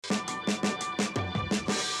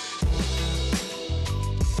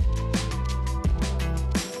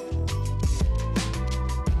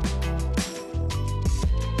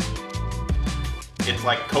names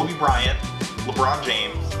like Kobe Bryant, LeBron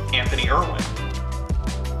James, Anthony Irwin.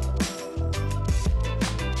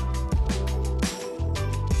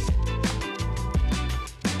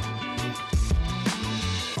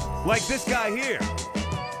 Like this guy here.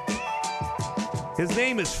 His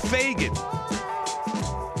name is Fagan.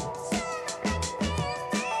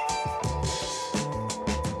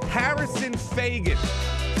 Harrison Fagan.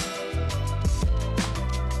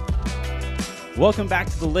 Welcome back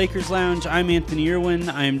to the Lakers Lounge. I'm Anthony Irwin.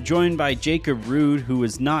 I'm joined by Jacob Rude, who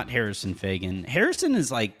is not Harrison Fagan. Harrison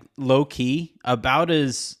is like low-key, about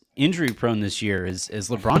as injury-prone this year as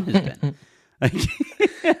LeBron has been.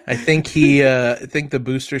 I think the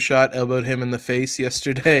booster shot elbowed him in the face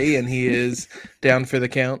yesterday, and he is down for the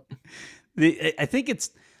count. I think it's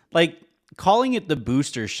like calling it the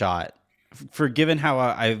booster shot, for given how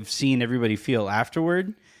I've seen everybody feel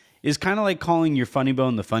afterward, is kind of like calling your funny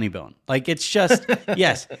bone the funny bone. Like, it's just,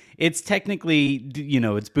 yes, it's technically,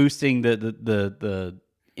 it's boosting the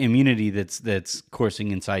immunity that's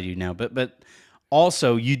coursing inside you now, but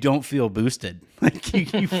also you don't feel boosted. Like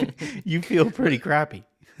you feel pretty crappy.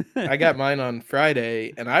 I got mine on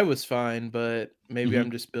Friday, and I was fine, but maybe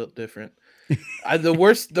I'm just built different. The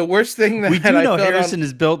worst thing that we do know I felt Harrison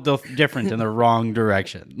is built different in the wrong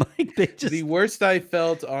direction. Like the worst I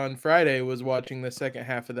felt on Friday was watching the second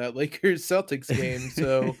half of that Lakers Celtics game.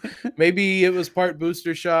 So maybe it was part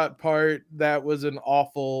booster shot, part that was an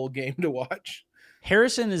awful game to watch.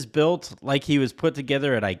 Harrison is built like he was put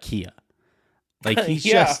together at IKEA. Like he's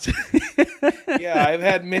just yeah, I've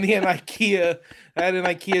had many an IKEA. I had an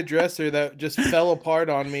IKEA dresser that just fell apart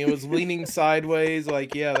on me. It was leaning sideways.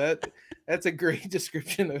 Like, yeah, that's a great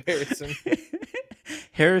description of Harrison.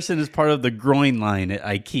 Harrison is part of the groin line at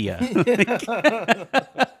IKEA.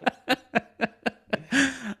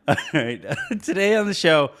 All right. Today on the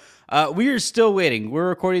show, we are still waiting. We're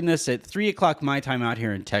recording this at 3 o'clock my time out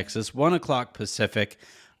here in Texas, 1 o'clock Pacific,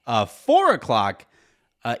 4 o'clock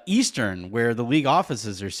Eastern, where the league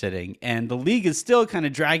offices are sitting. And the league is still kind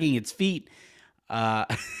of dragging its feet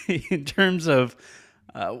in terms of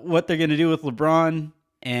what they're going to do with LeBron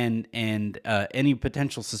and any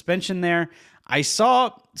potential suspension there.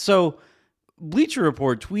 So Bleacher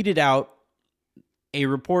Report tweeted out a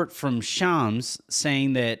report from Shams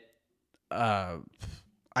saying that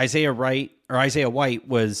Isaiah White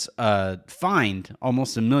was fined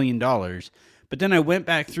almost $1 million. But then I went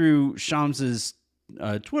back through Shams's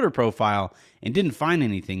Twitter profile and didn't find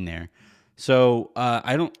anything there. So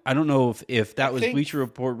I don't know if that was Bleacher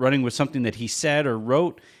Report running with something that he said or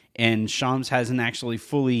wrote, and Shams hasn't actually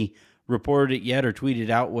fully reported it yet or tweeted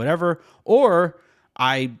out whatever, or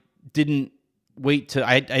I didn't wait to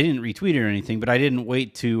I didn't retweet it or anything, but I didn't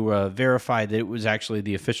wait to verify that it was actually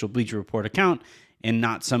the official Bleacher Report account and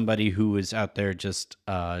not somebody who was out there just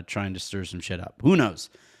trying to stir some shit up. Who knows?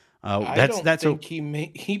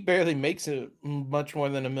 He barely makes it much more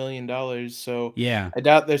than $1 million. So yeah, I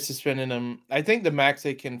doubt they're suspending him. I think the max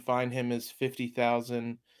they can fine him is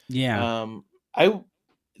 $50,000. Yeah.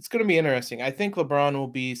 It's going to be interesting. I think LeBron will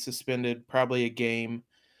be suspended probably a game.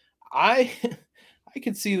 I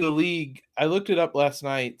could see the league. I looked it up last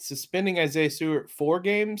night, suspending Isaiah Stewart 4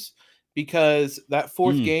 games, because that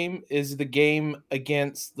fourth game is the game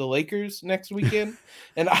against the Lakers next weekend.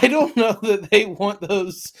 And I don't know that they want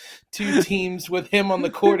those two teams with him on the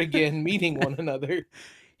court again meeting one another.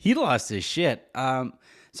 He lost his shit.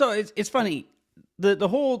 So it's funny. The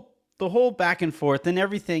whole back and forth and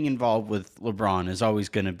everything involved with LeBron is always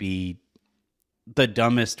going to be the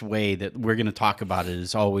dumbest way that we're going to talk about it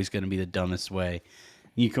is always going to be the dumbest way.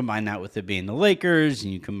 You combine that with it being the Lakers,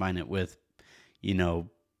 and you combine it with,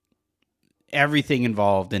 everything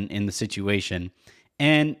involved in the situation.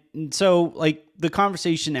 And so, like, the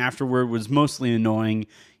conversation afterward was mostly annoying.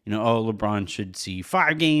 LeBron should see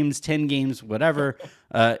 5 games, 10 games, whatever.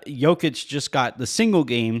 Jokic just got the single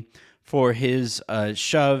game for his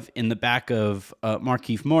shove in the back of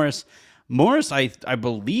Markieff Morris. Morris, I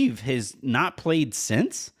believe, has not played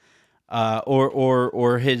since,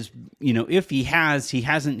 or his, if he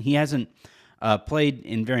hasn't played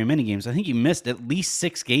in very many games. I think he missed at least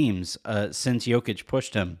 6 games since Jokic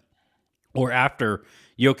pushed him, or after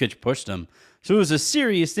Jokic pushed him. So it was a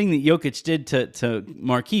serious thing that Jokic did to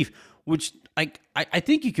Markieff, which I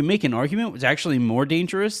think you can make an argument was actually more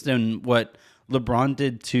dangerous than what LeBron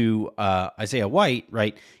did to Isaiah White,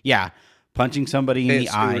 right? Yeah, punching somebody in the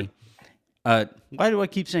eye. Why do I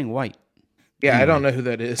keep saying White? Yeah, anyway. I don't know who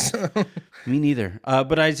that is. Me neither.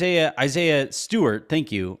 But Isaiah Stewart,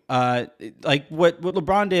 thank you. Like what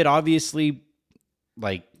LeBron did, obviously,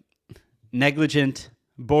 like negligent,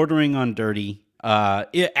 bordering on dirty.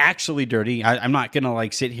 Actually dirty. I'm not gonna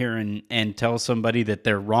like sit here and tell somebody that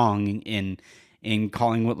they're wrong in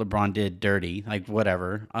calling what LeBron did dirty. Like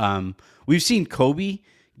whatever. We've seen Kobe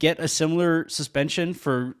get a similar suspension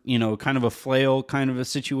for kind of a flail kind of a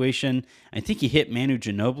situation. I think he hit Manu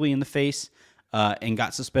Ginobili in the face and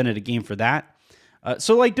got suspended a game for that.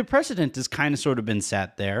 So like the precedent has kind of sort of been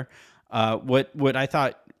set there. What I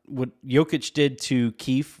thought what Jokic did to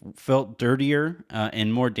Keith felt dirtier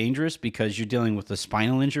and more dangerous because you're dealing with a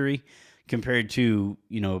spinal injury compared to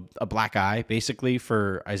a black eye basically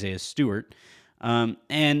for Isaiah Stewart,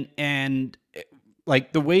 and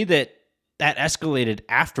like the way that escalated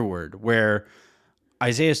afterward, where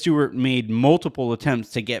Isaiah Stewart made multiple attempts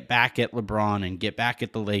to get back at LeBron and get back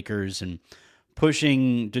at the Lakers and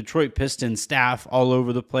pushing Detroit Pistons staff all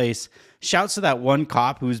over the place. Shouts to that one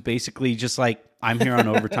cop who's basically just like, I'm here on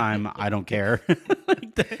overtime. I don't care.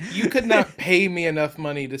 You could not pay me enough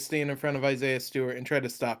money to stand in front of Isaiah Stewart and try to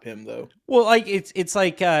stop him, though. Well, like it's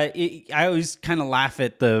like I always kind of laugh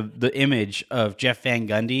at the image of Jeff Van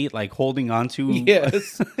Gundy like holding onto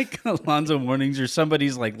like Alonzo Mourning's or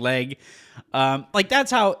somebody's like leg. Like that's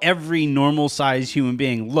how every normal sized human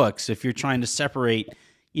being looks if you're trying to separate,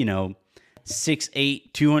 6'8",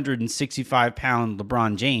 265-pound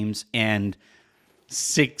LeBron James and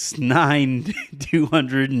 6'9",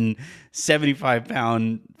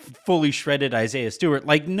 275-pound fully shredded Isaiah Stewart.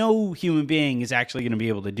 Like no human being is actually going to be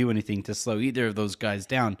able to do anything to slow either of those guys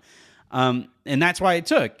down. And that's why it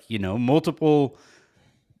took, multiple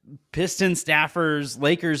Pistons staffers,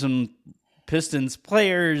 Lakers and Pistons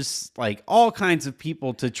players, like all kinds of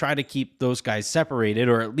people to try to keep those guys separated,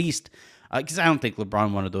 or at least because I don't think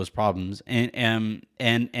LeBron wanted those problems, and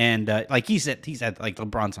like he said like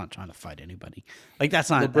LeBron's not trying to fight anybody. Like that's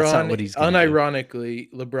not what he's gonna unironically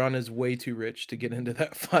do. LeBron is way too rich to get into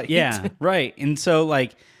that fight. Yeah, right. And so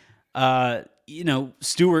like,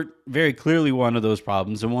 Stewart very clearly one of those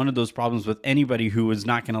problems, and one of those problems with anybody who was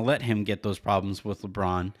not going to let him get those problems with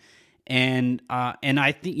LeBron. And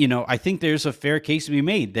I think there's a fair case to be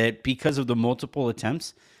made that because of the multiple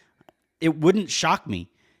attempts, it wouldn't shock me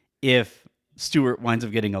if Stewart winds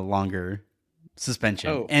up getting a longer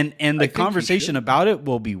suspension. Oh, and the conversation about it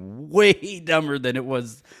will be way dumber than it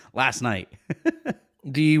was last night.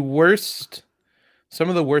 Some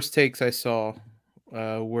of the worst takes I saw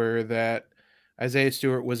were that Isaiah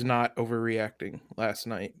Stewart was not overreacting last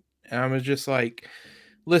night. And I was just like,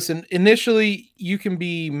 listen, initially you can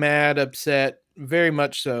be mad, upset, very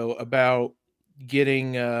much so about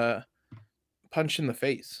getting punched in the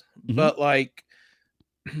face. Mm-hmm. But like,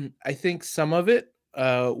 I think some of it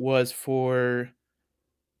was for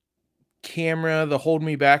camera, the hold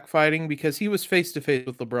me back fighting, because he was face to face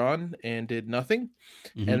with LeBron and did nothing.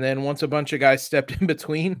 Mm-hmm. And then once a bunch of guys stepped in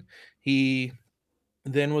between, he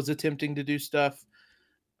then was attempting to do stuff.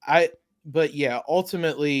 But yeah,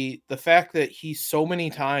 ultimately the fact that he so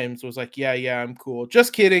many times was like, yeah, I'm cool,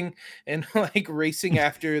 just kidding, and like racing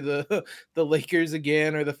after the Lakers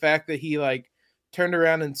again, or the fact that he like turned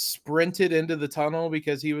around and sprinted into the tunnel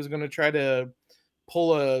because he was going to try to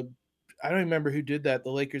pull I don't remember who did that,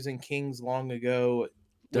 the Lakers and Kings long ago.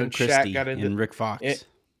 Doug Christie and Rick Fox.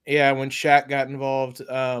 When Shaq got involved,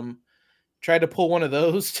 tried to pull one of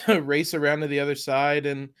those to race around to the other side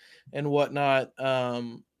and whatnot.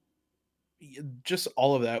 Just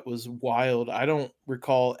all of that was wild. I don't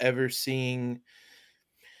recall ever seeing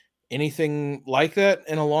anything like that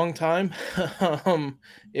in a long time.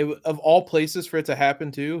 Of all places for it to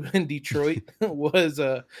happen to in Detroit was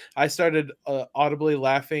I started audibly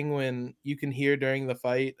laughing when you can hear during the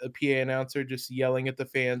fight a PA announcer just yelling at the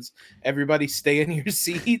fans, "Everybody stay in your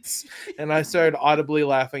seats." And I started audibly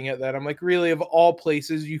laughing at that. I'm like, really, of all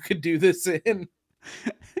places you could do this in?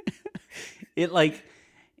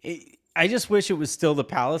 I just wish it was still the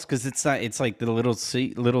Palace, because it's not. It's like the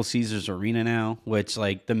Little Caesars Arena now, which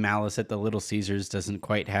like the malice at the Little Caesars doesn't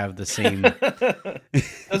quite have the same.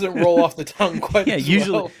 Doesn't roll off the tongue quite. Yeah,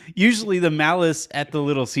 usually the malice at the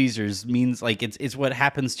Little Caesars means like it's what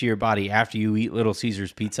happens to your body after you eat Little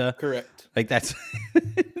Caesars pizza. Correct. Like that's.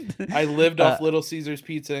 I lived off Little Caesars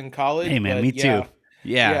pizza in college. Hey man, me too.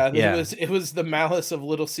 Yeah. It was the malice of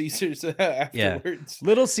Little Caesars afterwards. Yeah.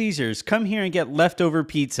 Little Caesars, come here and get leftover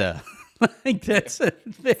pizza. Like that's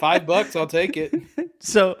 $5. I'll take it.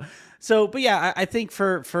 But yeah, I think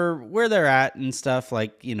for where they're at and stuff,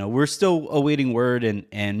 like, we're still awaiting word,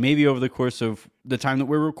 and maybe over the course of the time that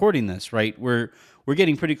we're recording this, right, we're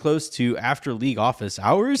getting pretty close to after league office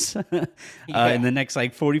hours in the next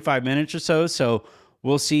like 45 minutes or so. So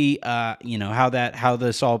we'll see, how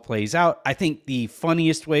this all plays out. I think the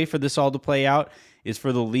funniest way for this all to play out is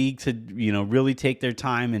for the league to, really take their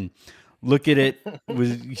time and look at it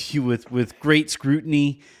with great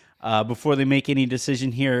scrutiny before they make any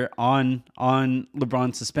decision here on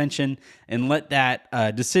LeBron's suspension, and let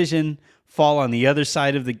that decision fall on the other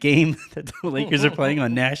side of the game that the Lakers are playing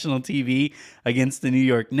on national TV against the New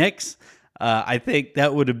York Knicks. I think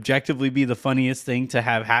that would objectively be the funniest thing to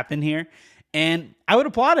have happen here. And I would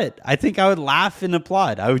applaud it. I think I would laugh and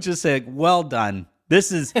applaud. I would just say, well done.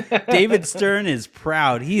 This is David Stern is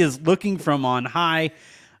proud. He is looking from on high,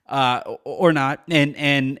 or not,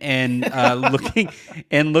 and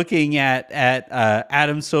looking at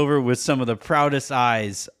Adam Silver with some of the proudest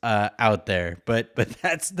eyes out there. But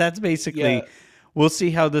that's basically. Yeah. We'll see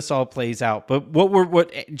how this all plays out. But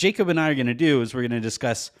what Jacob and I are going to do is we're going to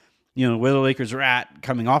discuss, where the Lakers are at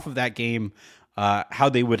coming off of that game. How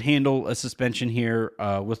they would handle a suspension here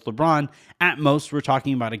with LeBron. At most, we're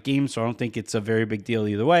talking about a game, so I don't think it's a very big deal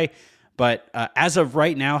either way. But as of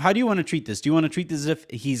right now, how do you want to treat this? Do you want to treat this as if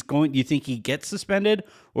he's going? Do you think he gets suspended,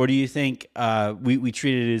 or do you think we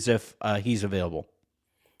treat it as if he's available?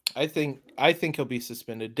 I think he'll be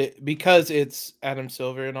suspended because it's Adam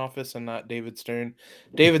Silver in office and not David Stern.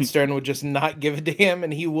 David Stern would just not give a damn,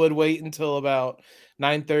 and he would wait until about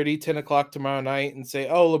 9:30, 10 o'clock tomorrow night and say,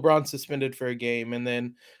 oh, LeBron's suspended for a game. And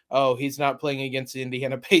then, oh, he's not playing against the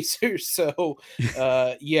Indiana Pacers. So,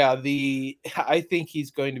 I think he's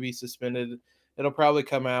going to be suspended. It'll probably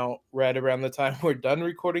come out right around the time we're done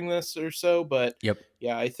recording this or so. But, Yep.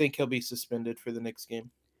 Yeah, I think he'll be suspended for the next game.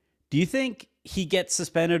 Do you think he gets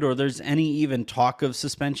suspended, or there's any even talk of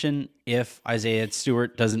suspension if Isaiah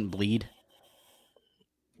Stewart doesn't bleed?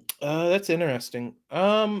 That's interesting.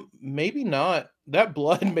 Maybe not. That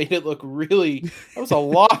blood made it look really. That was a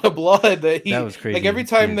lot of blood. That was crazy. Like every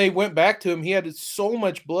time they went back to him, he had so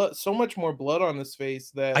much blood, so much more blood on his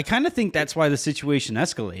face that I kind of think that's why the situation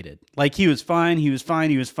escalated. Like he was fine,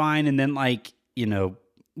 and then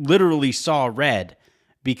literally saw red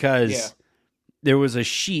because there was a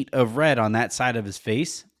sheet of red on that side of his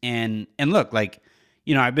face. And look,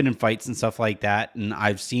 I've been in fights and stuff like that, and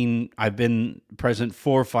I've been present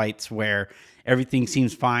for fights where everything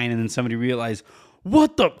seems fine, and then somebody realized,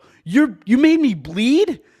 what you made me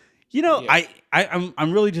bleed?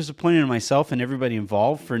 I'm really disappointed in myself and everybody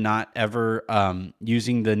involved for not ever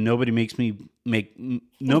using the nobody makes me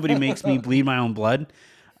bleed my own blood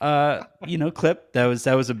clip. That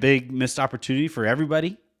was a big missed opportunity for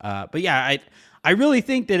everybody. But yeah, I really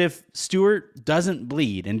think that if Stewart doesn't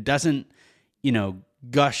bleed and doesn't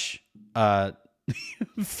gush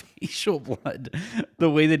facial blood the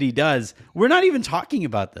way that he does, we're not even talking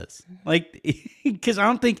about this. Because I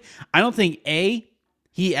don't think A,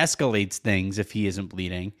 he escalates things if he isn't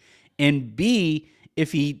bleeding, and B, I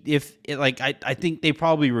think they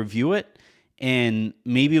probably review it, and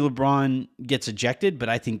maybe LeBron gets ejected, but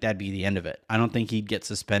I think that'd be the end of it. I don't think he'd get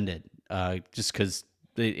suspended, just because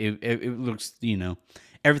it looks,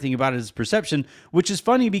 everything about it is perception, which is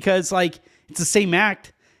funny because it's the same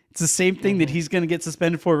act. It's the same thing that he's going to get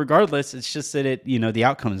suspended for regardless. It's just that the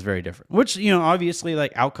outcome is very different, which, obviously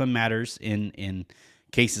outcome matters in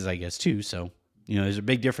cases, I guess, too. So, there's a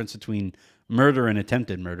big difference between murder and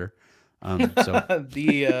attempted murder. So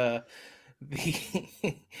the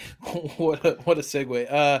what a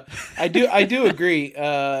segue. I do agree.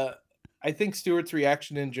 I think Stewart's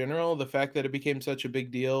reaction in general, the fact that it became such a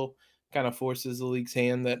big deal, kind of forces the league's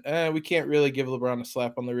hand that we can't really give LeBron a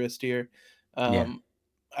slap on the wrist here.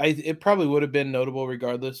 It probably would have been notable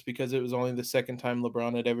regardless because it was only the second time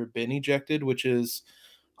LeBron had ever been ejected, which is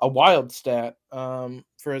a wild stat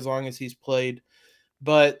for as long as he's played.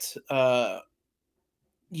 But I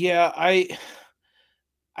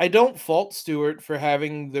don't fault Stewart for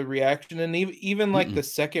having the reaction, and even the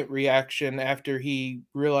second reaction after he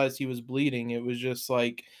realized he was bleeding, it was just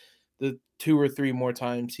like the 2 or 3 more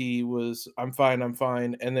times he was, I'm fine,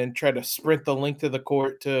 and then try to sprint the length of the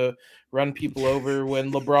court to run people over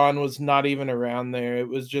when LeBron was not even around there. It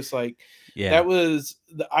was just I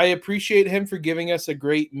appreciate him for giving us a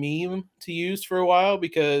great meme to use for a while,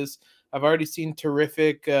 because I've already seen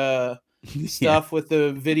terrific stuff with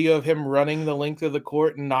the video of him running the length of the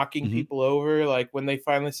court and knocking people over, like when they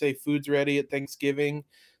finally say food's ready at Thanksgiving,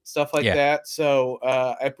 stuff like that. So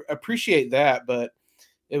I appreciate that, but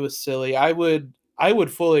it was silly. I would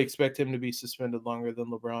fully expect him to be suspended longer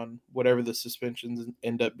than LeBron, whatever the suspensions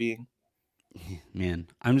end up being. Man,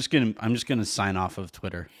 I'm just gonna sign off of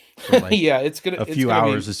Twitter for it's gonna a few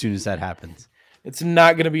hours as soon as that happens. It's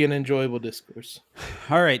not going to be an enjoyable discourse.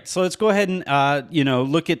 All right, so let's go ahead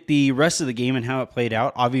and look at the rest of the game and how it played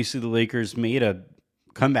out. Obviously, the Lakers made a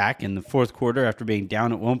comeback in the fourth quarter after being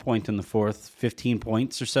down at one point in the fourth, 15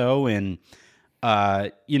 points or so, and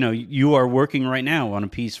you are working right now on a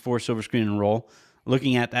piece for Silver Screen and Roll,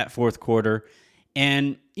 looking at that fourth quarter.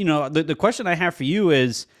 And, the question I have for you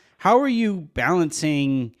is, how are you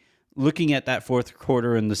balancing looking at that fourth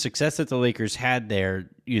quarter and the success that the Lakers had there,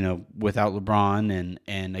 without LeBron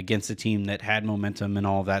and against a team that had momentum and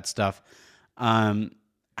all of that stuff?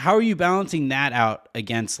 How are you balancing that out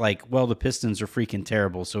against the Pistons are freaking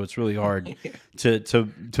terrible, so it's really hard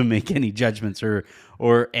to make any judgments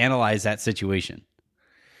or analyze that situation?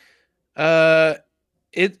 I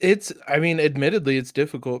mean, admittedly, it's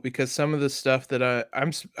difficult because some of the stuff that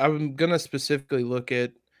I'm gonna specifically look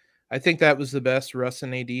at. I think that was the best Russ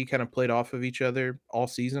and AD kind of played off of each other all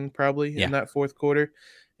season, probably in Yeah. that fourth quarter,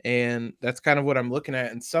 and that's kind of what I'm looking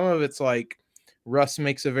at. And some of it's like Russ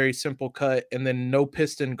makes a very simple cut, and then no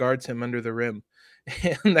Piston guards him under the rim,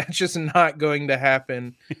 and that's just not going to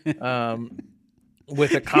happen with a It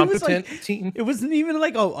was competent team. it wasn't even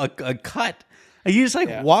like a cut. He just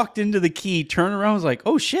Yeah. walked into the key, turned around, was like,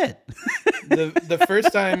 oh shit. The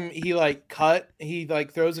first time he cut, he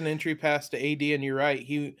throws an entry pass to AD, and you're right.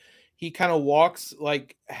 He kind of walks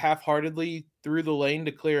half-heartedly through the lane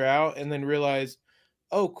to clear out, and then realize,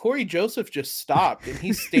 oh, Corey Joseph just stopped, and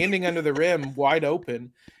he's standing under the rim wide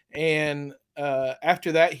open. And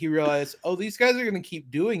after that, he realized, oh, these guys are going to keep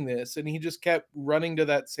doing this, and he just kept running to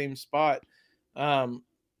that same spot.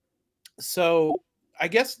 So I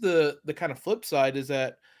guess the kind of flip side is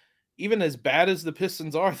that even as bad as the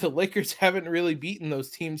Pistons are, the Lakers haven't really beaten those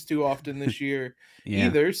teams too often this year Yeah.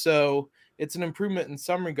 either. So it's an improvement in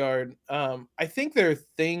some regard. I think there are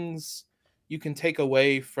things you can take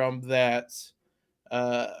away from that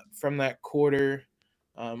quarter.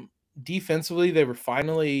 Defensively, they were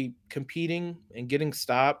finally competing and getting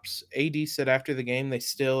stops. AD said after the game they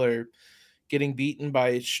still are getting beaten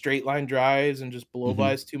by straight line drives and just blow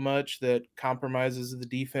bys too much that compromises the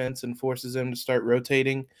defense and forces them to start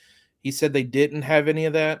rotating. He said they didn't have any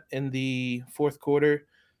of that in the fourth quarter.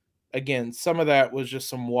 Again, some of that was just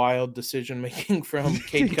some wild decision making from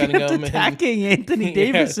Cade Cunningham attacking Anthony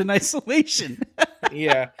Davis in isolation.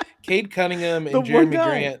 Cade Cunningham The and Jeremy one guy.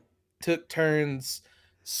 Grant took turns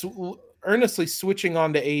earnestly switching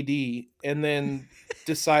on to AD and then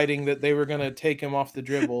deciding that they were going to take him off the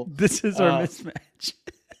dribble. This is our mismatch.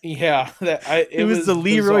 Yeah, It was the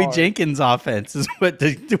Leroy bizarre. Jenkins offense is what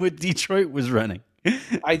Detroit was running.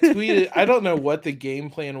 I tweeted, I don't know what the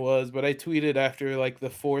game plan was, but I tweeted after the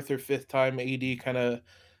fourth or fifth time AD kind of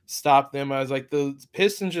stopped them. I was like, the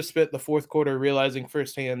Pistons just spent the fourth quarter realizing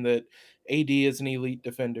firsthand that AD is an elite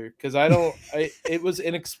defender. Because it was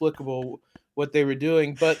inexplicable what they were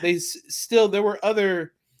doing, but they still, there were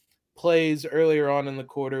other plays earlier on in the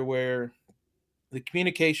quarter where the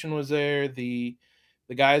communication was there. The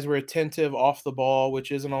guys were attentive off the ball,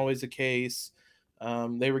 which isn't always the case.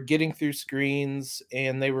 They were getting through screens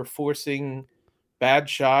and they were forcing bad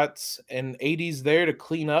shots, and AD's there to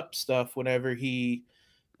clean up stuff whenever you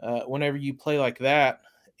play like that.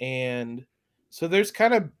 And so there's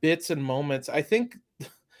kind of bits and moments. I think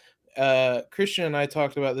Christian and I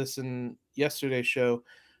talked about this in yesterday's show.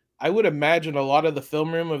 I would imagine a lot of the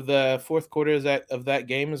film room of the fourth quarter of that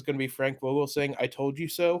game is going to be Frank Vogel saying, "I told you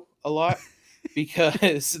so" a lot.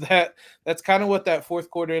 Because that's kind of what that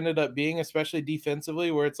fourth quarter ended up being, especially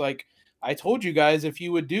defensively, where it's like, I told you guys, if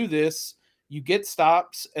you would do this, you get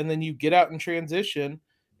stops and then you get out in transition.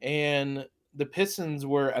 And the Pistons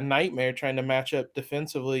were a nightmare trying to match up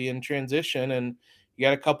defensively in transition. And you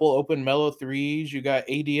got a couple open mellow threes. You got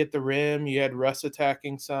AD at the rim. You had Russ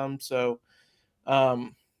attacking some. So, I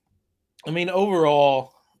mean,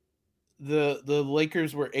 overall, the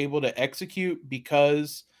Lakers were able to execute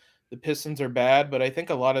because the Pistons are bad, but I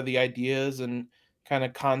think a lot of the ideas and kind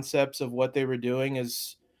of concepts of what they were doing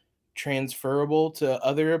is transferable to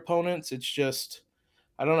other opponents. It's just,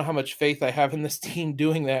 I don't know how much faith I have in this team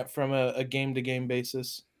doing that from a game-to-game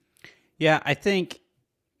basis. Yeah, I think,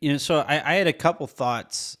 so I had a couple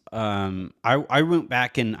thoughts. I went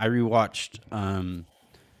back and I rewatched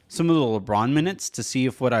some of the LeBron minutes to see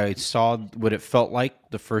if what I saw, what it felt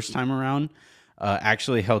like the first time around,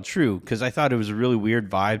 actually held true, because I thought it was a really weird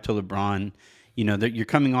vibe to LeBron. That you're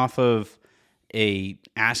coming off of a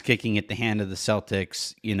ass kicking at the hand of the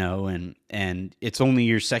Celtics, and it's only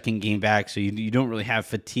your second game back, so you don't really have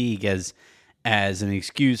fatigue as an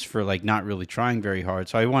excuse for not really trying very hard.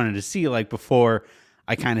 So I wanted to see before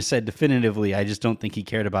I kind of said definitively I just don't think he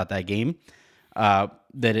cared about that game,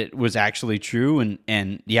 that it was actually true,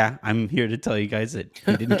 and yeah, I'm here to tell you guys that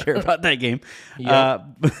he didn't care about that game. Yep.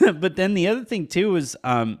 But then the other thing too is,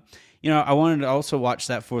 I wanted to also watch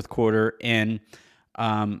that fourth quarter, and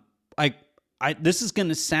this is going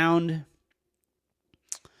to sound,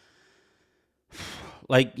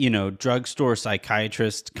 like, drugstore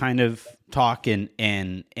psychiatrist kind of talk, and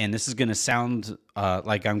this is going to sound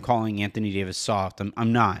like I'm calling Anthony Davis soft.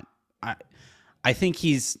 I'm not. I think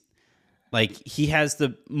he's like, he has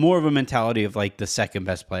the more of a mentality of like the second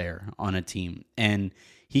best player on a team, and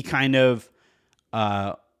he kind of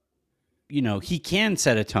he can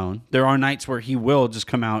set a tone. There are nights where he will just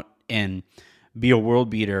come out and be a world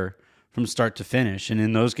beater from start to finish, and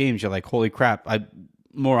in those games you're like, holy crap, I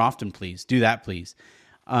more often, please do that, please.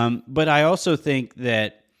 But I also think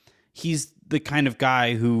that he's the kind of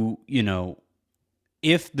guy who,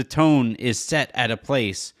 if the tone is set at a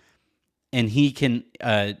place and he can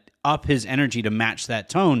up his energy to match that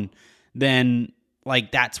tone, then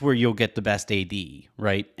like that's where you'll get the best AD,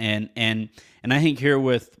 right? And I think here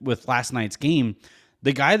with last night's game,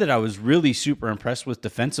 the guy that I was really super impressed with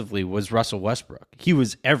defensively was Russell Westbrook. He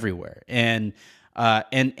was everywhere, and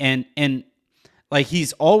like,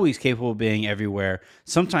 he's always capable of being everywhere.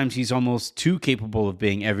 Sometimes he's almost too capable of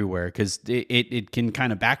being everywhere because it can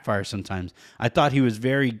kind of backfire sometimes. I thought he was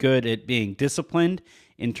very good at being disciplined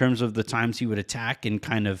in terms of the times he would attack and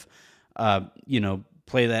kind of,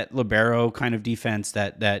 play that libero kind of defense,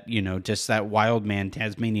 that just that wild man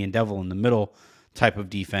Tasmanian devil in the middle type of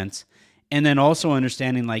defense. And then also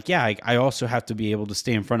understanding, like, yeah, I also have to be able to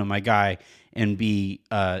stay in front of my guy and be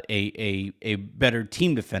a better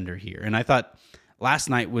team defender here. And I thought last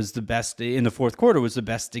night was the best, in the fourth quarter, was the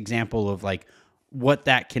best example of like what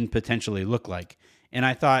that can potentially look like. And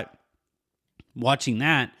I thought, watching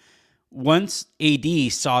that, once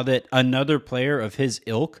AD saw that another player of his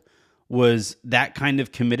ilk was that kind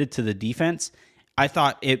of committed to the defense, I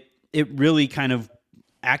thought it really kind of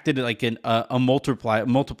acted like a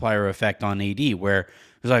multiplier effect on AD, where it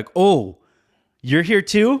was like, oh, you're here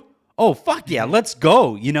too? Oh, fuck yeah, let's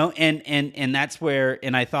go, and that's where,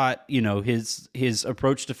 and I thought, his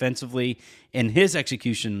approach defensively and his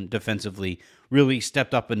execution defensively really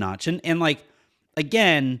stepped up a notch. And like,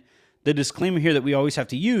 again, the disclaimer here that we always have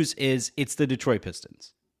to use is it's the Detroit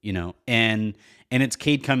Pistons, and it's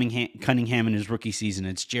Cade Cunningham in his rookie season.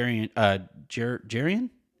 It's Jarian,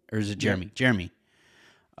 or is it Jeremy? Yeah. Jeremy.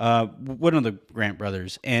 One of the Grant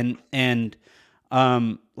brothers. And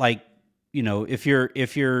like, if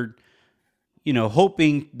you're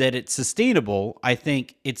hoping that it's sustainable, I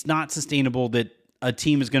think it's not sustainable that a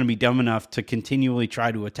team is going to be dumb enough to continually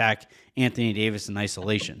try to attack Anthony Davis in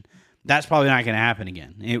isolation. That's probably not going to happen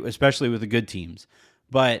again, especially with the good teams.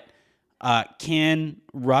 But can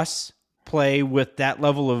Russ play with that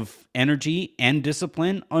level of energy and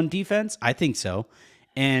discipline on defense? I think so.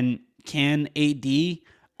 And can AD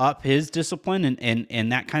up his discipline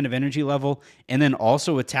and that kind of energy level and then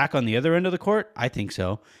also attack on the other end of the court? I think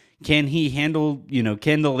so. Can he handle,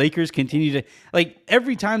 can the Lakers continue to, like,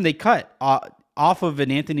 every time they cut off of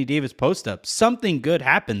an Anthony Davis post-up, something good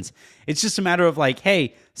happens. It's just a matter of like,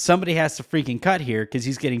 hey, somebody has to freaking cut here because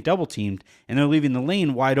he's getting double-teamed, and they're leaving the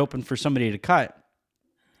lane wide open for somebody to cut.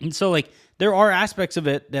 And so, like, there are aspects of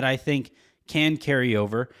it that I think can carry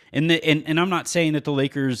over. And I'm not saying that the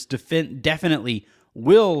Lakers definitely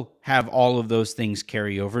will have all of those things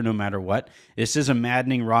carry over no matter what. This is a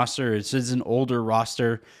maddening roster. This is an older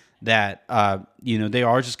roster that, they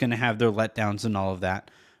are just going to have their letdowns and all of that.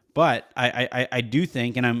 But I do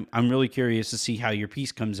think, and I'm really curious to see how your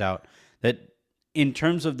piece comes out, that in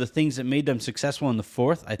terms of the things that made them successful in the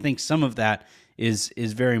fourth, I think some of that is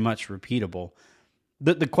very much repeatable.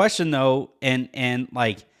 The question though, and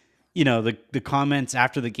like, the comments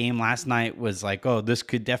after the game last night was like, oh, this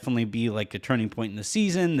could definitely be like a turning point in the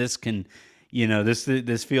season. This can,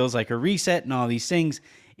 this feels like a reset and all these things.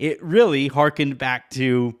 It really harkened back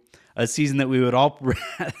to a season that we would all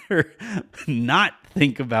rather not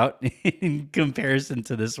think about in comparison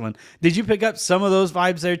to this one. Did you pick up some of those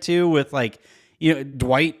vibes there too, with like,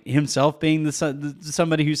 Dwight himself being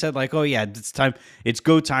somebody who said like, oh yeah, it's time, it's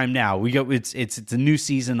go time now. It's a new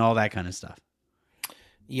season, all that kind of stuff.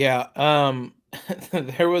 Yeah.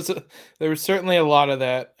 There was certainly a lot of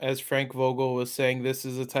that. As Frank Vogel was saying, this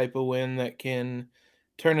is a type of win that can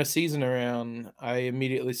turn a season around. I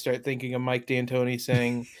immediately start thinking of Mike D'Antoni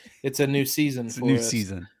saying it's a new season It's for a new us.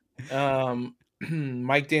 season.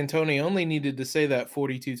 Mike D'Antoni only needed to say that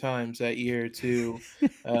 42 times that year to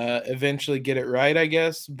eventually get it right, I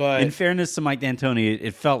guess. But in fairness to Mike D'Antoni,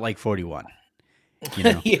 it felt like 41.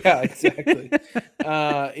 Yeah, exactly.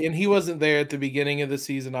 And he wasn't there at the beginning of the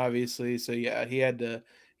season, obviously. So yeah, he had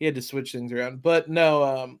to switch things around. But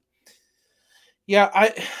no, yeah,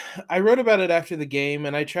 I wrote about it after the game,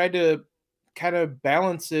 and I tried to kind of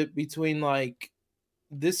balance it between like,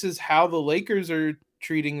 this is how the Lakers are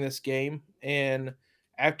treating this game. And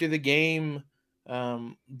after the game,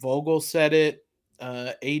 Vogel said it.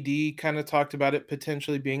 AD kind of talked about it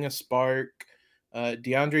potentially being a spark.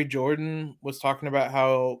 DeAndre Jordan was talking about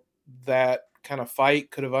how that kind of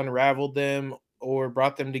fight could have unraveled them or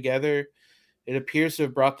brought them together. It appears to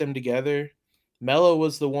have brought them together. Melo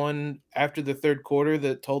was the one after the third quarter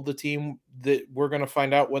that told the team that we're going to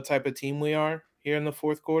find out what type of team we are here in the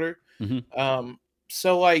fourth quarter. Mhm.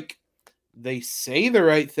 So, like, they say the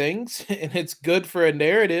right things, and it's good for a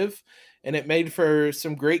narrative, and it made for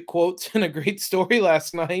some great quotes and a great story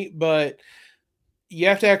last night, but you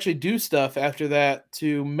have to actually do stuff after that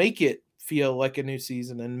to make it feel like a new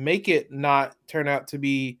season and make it not turn out to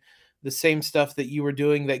be the same stuff that you were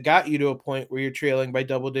doing that got you to a point where you're trailing by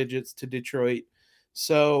double digits to Detroit.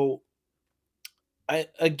 So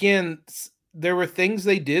there were things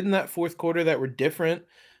they did in that fourth quarter that were different.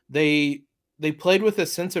 They played with a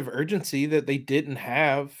sense of urgency that they didn't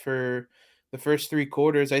have for the first three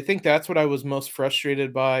quarters. I think that's what I was most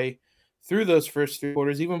frustrated by through those first three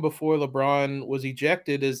quarters, even before LeBron was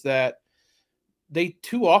ejected, is that they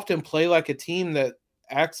too often play like a team that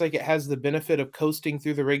acts like it has the benefit of coasting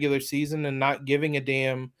through the regular season and not giving a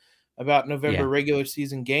damn about November Yeah. regular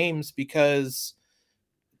season games, because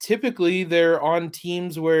typically they're on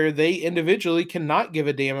teams where they individually cannot give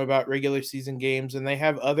a damn about regular season games, and they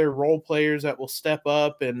have other role players that will step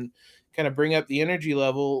up and kind of bring up the energy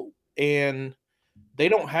level, and they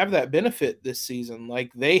don't have that benefit this season.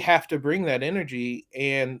 Like, they have to bring that energy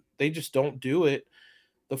and they just don't do it.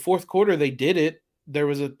 The fourth quarter they did it. There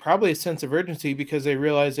was probably a sense of urgency because they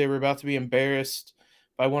realized they were about to be embarrassed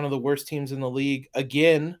by one of the worst teams in the league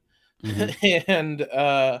again. Mhm.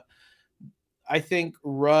 And I think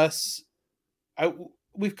Russ,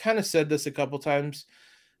 we've kind of said this a couple times.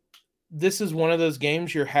 This is one of those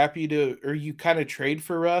games you're happy to, or you kind of trade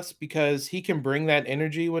for Russ because he can bring that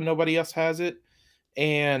energy when nobody else has it.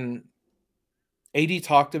 And AD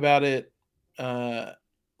talked about it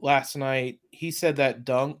last night. He said that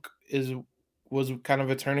dunk was kind of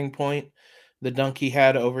a turning point. The dunk he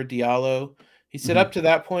had over Diallo. He said Mhm. up to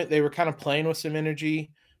that point they were kind of playing with some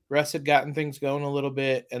energy. Russ had gotten things going a little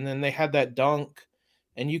bit, and then they had that dunk,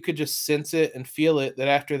 and you could just sense it and feel it. That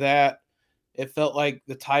after that, it felt like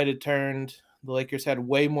the tide had turned. The Lakers had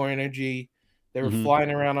way more energy. They were Mhm.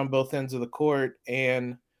 flying around on both ends of the court,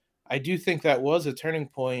 and I do think that was a turning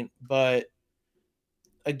point. But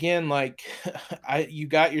again, like, you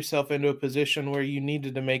got yourself into a position where you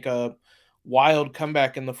needed to make a wild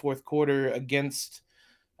comeback in the fourth quarter against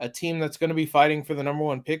a team that's going to be fighting for the number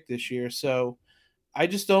one pick this year. So I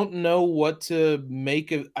just don't know what to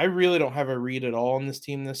make of. I really don't have a read at all on this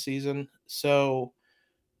team this season. So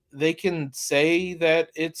they can say that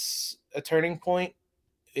it's a turning point.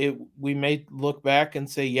 We may look back and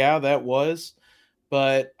say, yeah, that was,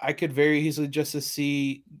 but I could very easily just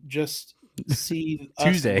see us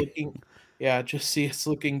Tuesday. looking, yeah, just see us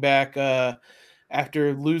looking back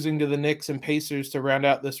after losing to the Knicks and Pacers to round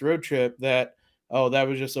out this road trip that, oh, that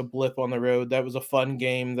was just a blip on the road. That was a fun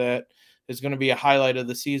game that is going to be a highlight of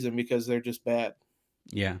the season because they're just bad.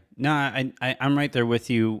 Yeah. No, I'm right there with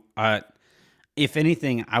you. If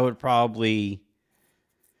anything, I would probably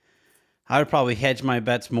hedge my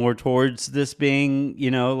bets more towards this being,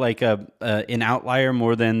 like an outlier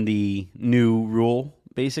more than the new rule.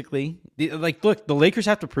 Basically, like, look, the Lakers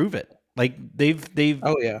have to prove it. Like,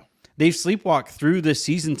 Oh yeah. they've sleepwalked through this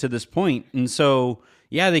season to this point, and so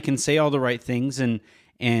yeah, they can say all the right things, and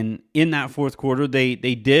in that fourth quarter, they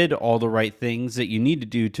did all the right things that you need to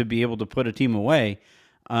do to be able to put a team away.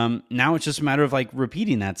 Now it's just a matter of like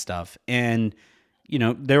repeating that stuff, and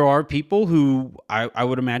there are people who I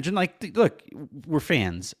would imagine, like, look, we're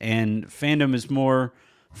fans, and fandom is more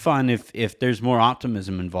fun if there's more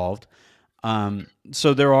optimism involved.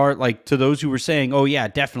 So there are, like, to those who were saying, oh yeah,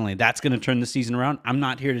 definitely that's going to turn the season around. I'm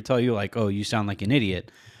not here to tell you like, oh, you sound like an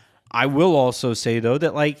idiot. I will also say though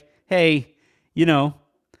that, like, hey,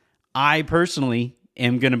 I personally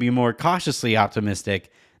am going to be more cautiously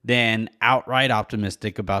optimistic than outright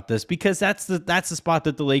optimistic about this, because that's the spot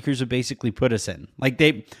that the Lakers have basically put us in. Like,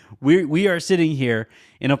 we are sitting here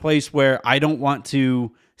in a place where I don't want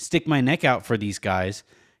to stick my neck out for these guys,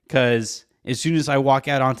 because as soon as I walk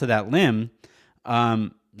out onto that limb,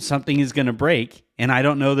 something is going to break, and I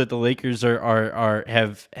don't know that the Lakers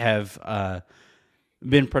have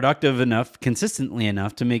been productive enough, consistently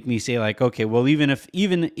enough, to make me say like, okay, well, even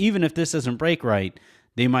if this doesn't break right,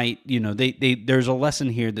 they might, there's a lesson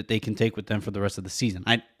here that they can take with them for the rest of the season.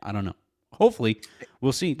 I don't know. Hopefully,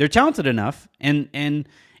 we'll see. They're talented enough, and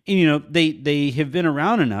they have been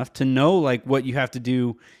around enough to know like what you have to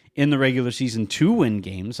do in the regular season to win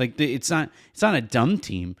games. Like, it's not a dumb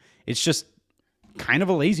team. It's just kind of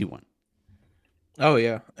a lazy one. Oh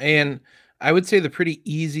yeah. And I would say the pretty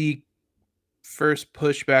easy first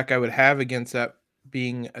pushback I would have against that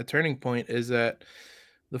being a turning point is that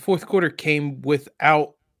the fourth quarter came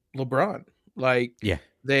without LeBron. Like Yeah.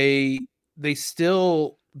 they they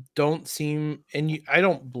still don't seem, and I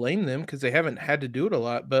don't blame them because they haven't had to do it a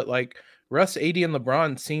lot, but like Russ, AD, and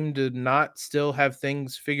LeBron seem to not still have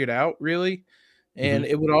things figured out really. Hmm. And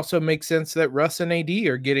it would also make sense that Russ and AD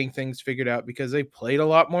are getting things figured out because they played a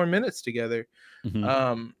lot more minutes together. Hmm.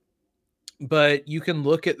 Um, but you can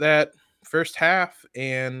look at that first half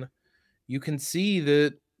and you can see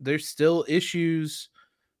that there's still issues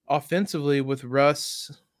offensively with Russ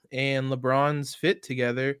and LeBron's fit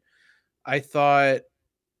together. I thought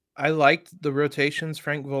I liked the rotations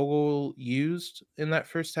Frank Vogel used in that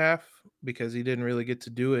first half because he didn't really get to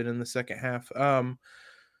do it in the second half.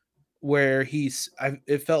 Where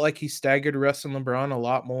it felt like he staggered Russ and LeBron a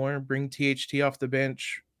lot more, bring THT off the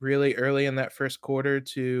bench really early in that first quarter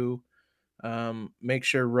to make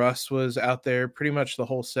sure Russ was out there pretty much the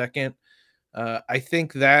whole second. I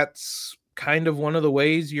think that's kind of one of the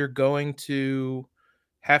ways you're going to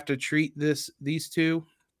have to treat these two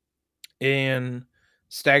and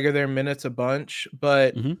stagger their minutes a bunch.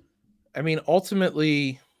 But Hmm. I mean,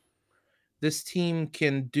 ultimately, this team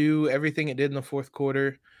can do everything it did in the fourth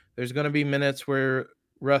quarter. There's going to be minutes where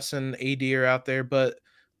Russ and AD are out there, but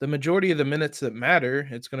the majority of the minutes that matter,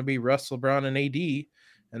 it's going to be Russ, LeBron, and AD.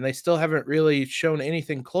 And they still haven't really shown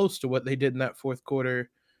anything close to what they did in that fourth quarter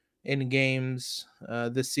in games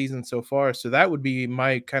this season so far. So that would be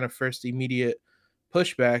my kind of first immediate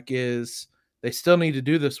pushback is they still need to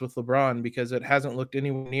do this with LeBron because it hasn't looked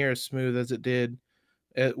anywhere near as smooth as it did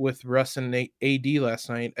with Russ and AD last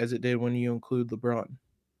night as it did when you include LeBron.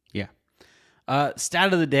 Yeah.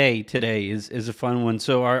 Stat of the day today is a fun one.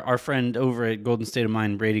 So our friend over at Golden State of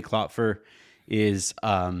Mind, Brady Klopfer, is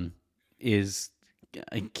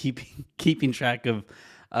keeping track of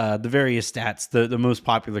the various stats, the most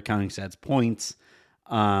popular counting stats: points,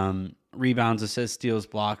 rebounds, assists, steals,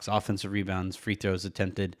 blocks, offensive rebounds, free throws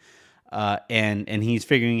attempted, and he's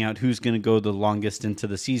figuring out who's going to go the longest into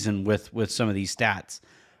the season with some of these stats.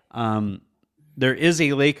 Um, there is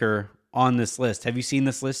a Laker on this list. Have you seen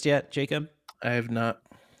this list yet, Jacob? I have not.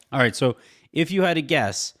 All right. So if you had to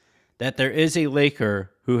guess that there is a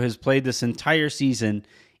Laker who has played this entire season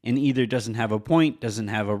and either doesn't have a point, doesn't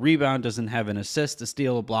have a rebound, doesn't have an assist, a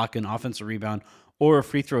steal, a block, an offensive rebound, or a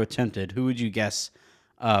free throw attempted, who would you guess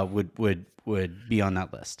would be on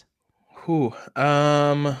that list? Who?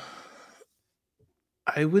 I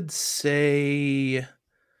would say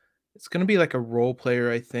it's gonna be like a role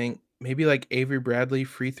player. I think maybe like Avery Bradley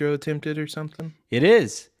free throw attempted or something. It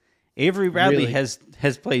is. Avery Bradley Really?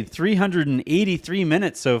 has played 383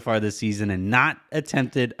 minutes so far this season and not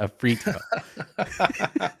attempted a free throw.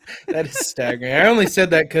 That is staggering. I only said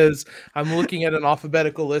that because I'm looking at an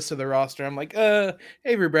alphabetical list of the roster. I'm like,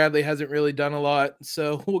 Avery Bradley hasn't really done a lot,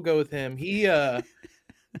 so we'll go with him. He's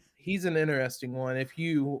an interesting one.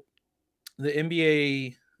 The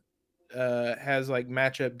NBA has like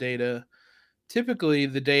matchup data typically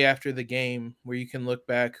the day after the game where you can look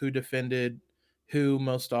back who defended who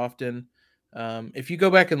most often. If you go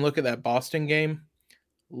back and look at that Boston game,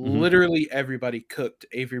 Hmm. literally everybody cooked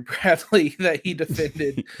Avery Bradley that he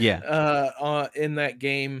defended Yeah. in that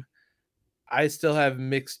game. I still have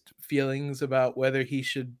mixed feelings about whether he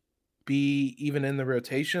should be even in the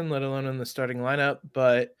rotation, let alone in the starting lineup,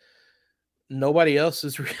 but nobody else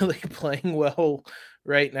is really playing well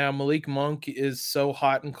right now. Malik Monk is so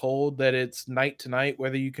hot and cold that it's night to night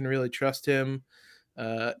whether you can really trust him.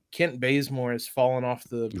 Kent Bazemore has fallen off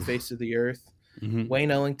the face of the earth. Hmm.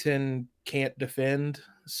 Wayne Ellington can't defend.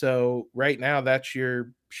 So right now, that's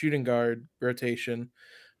your shooting guard rotation.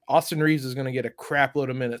 Austin Reeves is going to get a crap load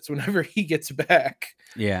of minutes whenever he gets back.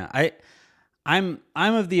 Yeah. I'm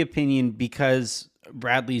of the opinion because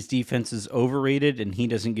Bradley's defense is overrated and he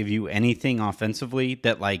doesn't give you anything offensively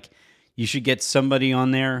that like you should get somebody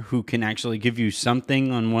on there who can actually give you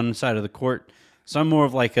something on one side of the court. So I'm more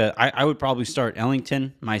of like I would probably start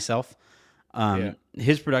Ellington myself. Yeah.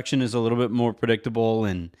 His production is a little bit more predictable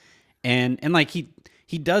and like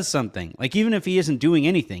he does something. Like even if he isn't doing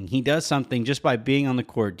anything, he does something just by being on the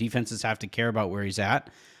court. Defenses have to care about where he's at.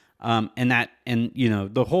 And you know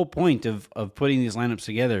the whole point of putting these lineups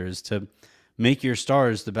together is to make your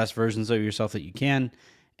stars the best versions of yourself that you can,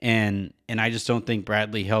 and I just don't think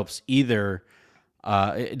Bradley helps either.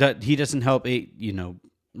 He doesn't help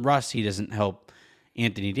Russ. He doesn't help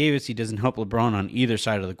Anthony Davis. He doesn't help LeBron on either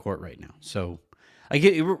side of the court right now. So, like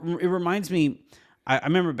it reminds me. I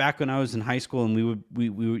remember back when I was in high school and we would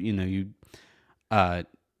you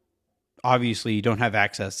obviously you don't have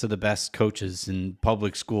access to the best coaches in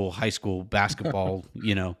public school, high school basketball,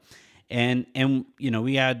 and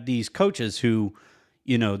we had these coaches who,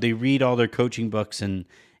 they read all their coaching books and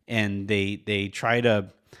they try to,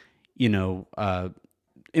 you know, uh,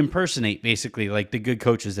 impersonate basically like the good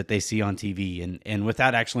coaches that they see on TV and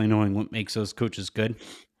without actually knowing what makes those coaches good.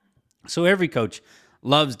 So every coach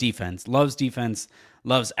loves defense, loves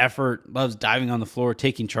effort, loves diving on the floor,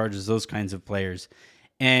 taking charges, those kinds of players.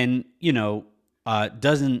 And,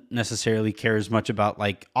 doesn't necessarily care as much about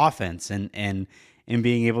like offense and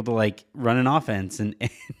being able to like run an offense and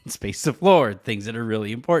space the floor, things that are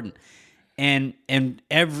really important. And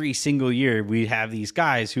every single year we have these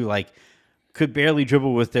guys who like could barely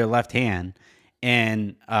dribble with their left hand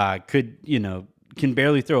and can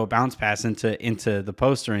barely throw a bounce pass into the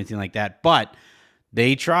post or anything like that. But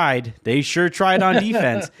they tried. They sure tried on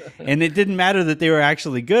defense. And it didn't matter that they were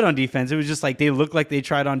actually good on defense. It was just like they looked like they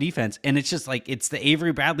tried on defense. And it's just like it's the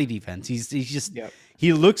Avery Bradley defense. He's just Yep.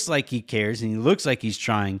 he looks like he cares and he looks like he's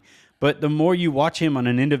trying. But the more you watch him on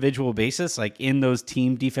an individual basis, like in those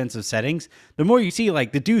team defensive settings, the more you see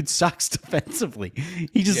like the dude sucks defensively.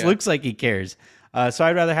 He just Yeah. looks like he cares. So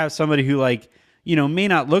I'd rather have somebody who like, may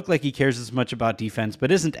not look like he cares as much about defense,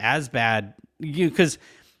 but isn't as bad. Because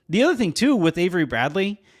the other thing too with Avery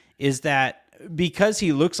Bradley is that because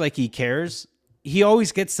he looks like he cares, he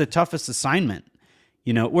always gets the toughest assignment.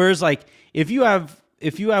 Whereas like if you have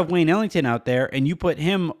Wayne Ellington out there and you put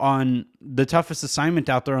him on the toughest assignment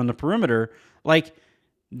out there on the perimeter, like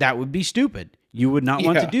that would be stupid. You would not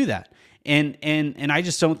want to do that. And I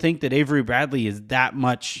just don't think that Avery Bradley is that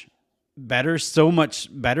much better, so much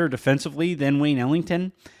better defensively than Wayne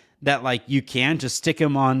Ellington that like you can just stick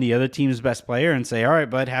him on the other team's best player and say, all right,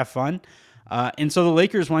 bud, have fun. And so the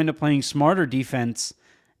Lakers wind up playing smarter defense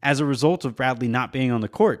as a result of Bradley not being on the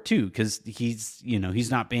court too, because he's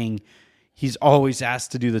always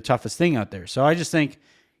asked to do the toughest thing out there. So I just think,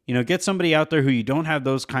 get somebody out there who you don't have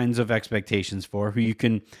those kinds of expectations for, who you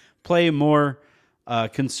can play a more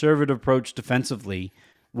conservative approach defensively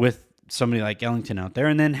with somebody like Ellington out there,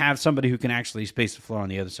 and then have somebody who can actually space the floor on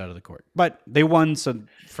the other side of the court. But they won, so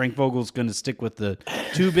Frank Vogel's going to stick with the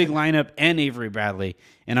two big lineup and Avery Bradley,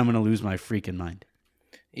 and I'm going to lose my freaking mind.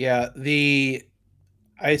 Yeah, if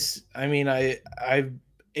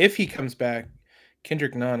he comes back,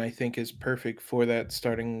 Kendrick Nunn I think is perfect for that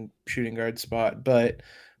starting shooting guard spot, but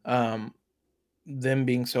them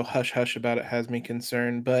being so hush hush about it has me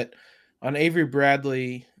concerned. But on Avery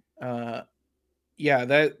Bradley, yeah,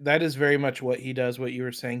 that is very much what he does. What you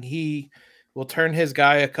were saying, he will turn his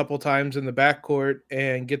guy a couple times in the backcourt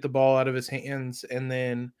and get the ball out of his hands, and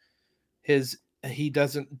then he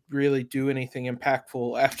doesn't really do anything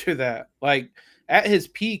impactful after that. Like at his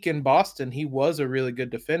peak in Boston, he was a really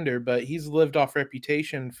good defender, but he's lived off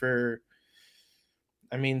reputation for,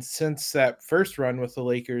 since that first run with the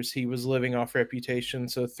Lakers, he was living off reputation.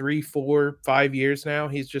 So 3, 4, 5 years now,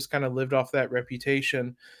 he's just kind of lived off that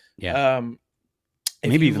reputation. Yeah.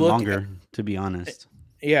 Maybe even longer, to be honest.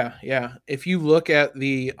 Yeah. If you look at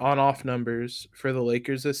the on-off numbers for the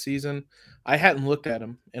Lakers this season, I hadn't looked at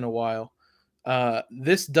them in a while.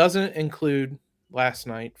 This doesn't include last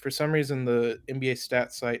night. For some reason, the NBA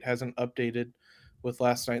stats site hasn't updated with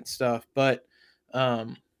last night's stuff, but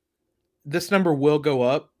this number will go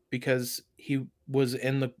up because he was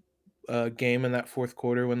in the game in that fourth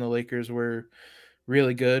quarter when the Lakers were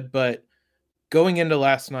really good. But going into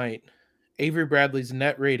last night, Avery Bradley's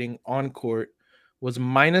net rating on court was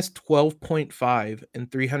minus 12.5 in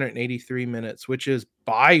 383 minutes, which is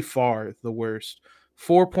by far the worst.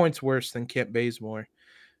 4 points worse than Kent Bazemore.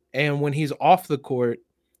 And when he's off the court,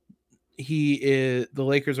 the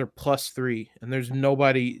Lakers are +3, and there's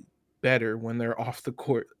nobody better when they're off the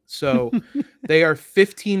court. So they are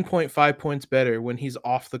 15.5 points better when he's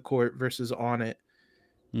off the court versus on it.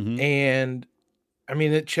 Mm-hmm. And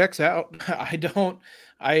it checks out.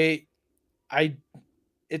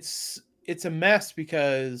 It's a mess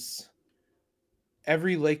because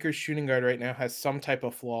every Lakers shooting guard right now has some type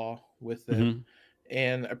of flaw with them,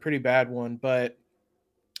 and a pretty bad one. But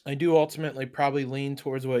I do ultimately probably lean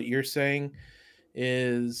towards what you're saying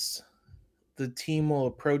is the team will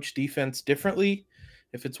approach defense differently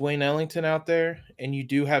if it's Wayne Ellington out there and you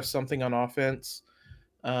do have something on offense.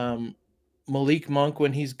 Malik Monk,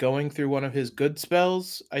 when he's going through one of his good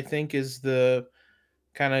spells, I think is the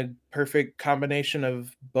kind of perfect combination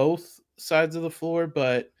of both sides of the floor,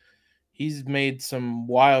 but he's made some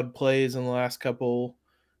wild plays in the last couple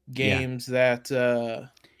games that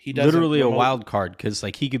he doesn't literally a wild card, because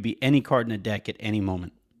like he could be any card in a deck at any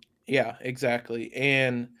moment. Yeah, exactly.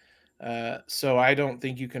 And So I don't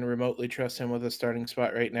think you can remotely trust him with a starting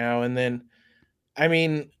spot right now. And then, I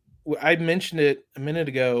mean, I mentioned it a minute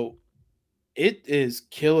ago. It is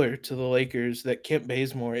killer to the Lakers that Kent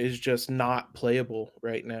Bazemore is just not playable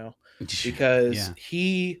right now because Yeah.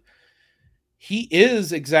 he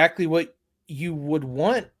is exactly what you would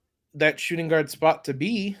want that shooting guard spot to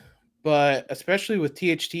be, but especially with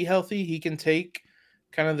THT healthy, he can take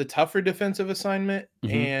kind of the tougher defensive assignment,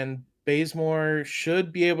 Mhm. and Bazemore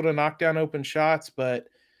should be able to knock down open shots. But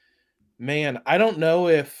man, I don't know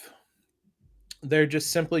if they're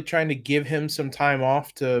just simply trying to give him some time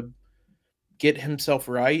off to get himself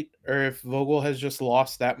right, or if Vogel has just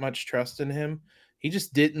lost that much trust in him. He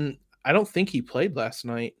just didn't. I don't think he played last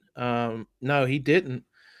night. No, he didn't.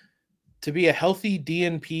 To be a healthy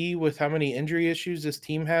DNP with how many injury issues this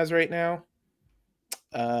team has right now,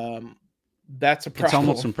 um, that's a It's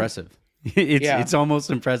almost problem. impressive. It's Yeah. it's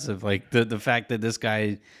almost impressive. Like the fact that this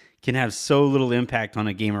guy can have so little impact on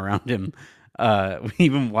a game around him,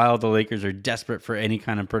 even while the Lakers are desperate for any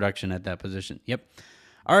kind of production at that position. Yep.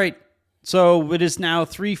 All right. So it is now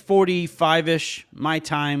 3:45-ish my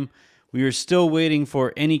time. We are still waiting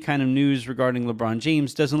for any kind of news regarding LeBron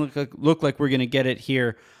James. Doesn't look like we're going to get it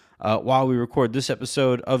here while we record this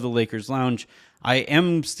episode of the Lakers Lounge. I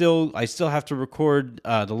still have to record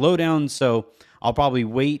the lowdown, so I'll probably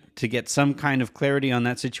wait to get some kind of clarity on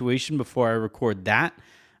that situation before I record that.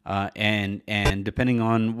 And depending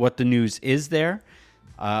on what the news is there,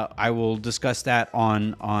 I will discuss that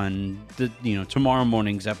on the tomorrow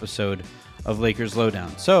morning's episode of Lakers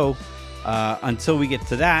Lowdown. So until we get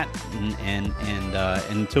to that, and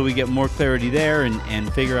until we get more clarity there,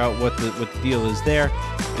 and figure out what the deal is there,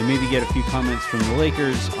 and maybe get a few comments from the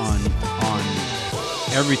Lakers on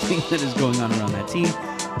everything that is going on around that team.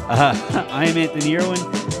 I am Anthony Irwin.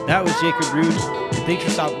 That was Jacob Rude. And thanks for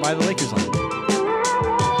stopping by the Lakers Line.